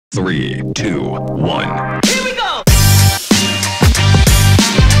Three, two, one. Here we go!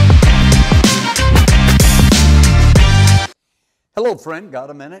 Hello, friend. Got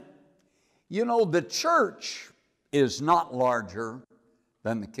a minute? You know, the church is not larger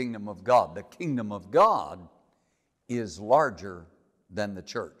than the kingdom of God. The kingdom of God is larger than the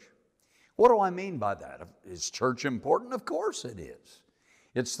church. What do I mean by that? Is church important? Of course it is.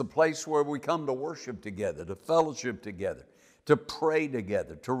 It's the place where we come to worship together, to fellowship together, to pray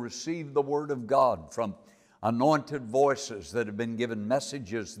together, to receive the Word of God from anointed voices that have been given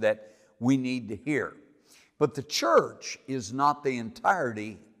messages that we need to hear. But the church is not the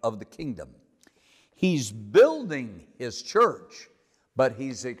entirety of the kingdom. He's building His church, but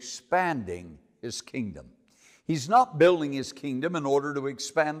He's expanding His kingdom. He's not building His kingdom in order to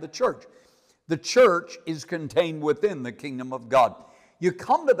expand the church. The church is contained within the kingdom of God. You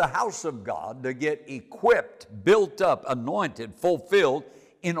come to the house of God to get equipped, built up, anointed, fulfilled,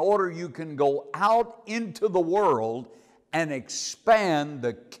 in order you can go out into the world and expand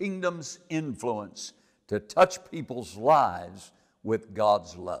the kingdom's influence to touch people's lives with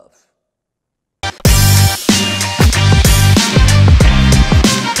God's love.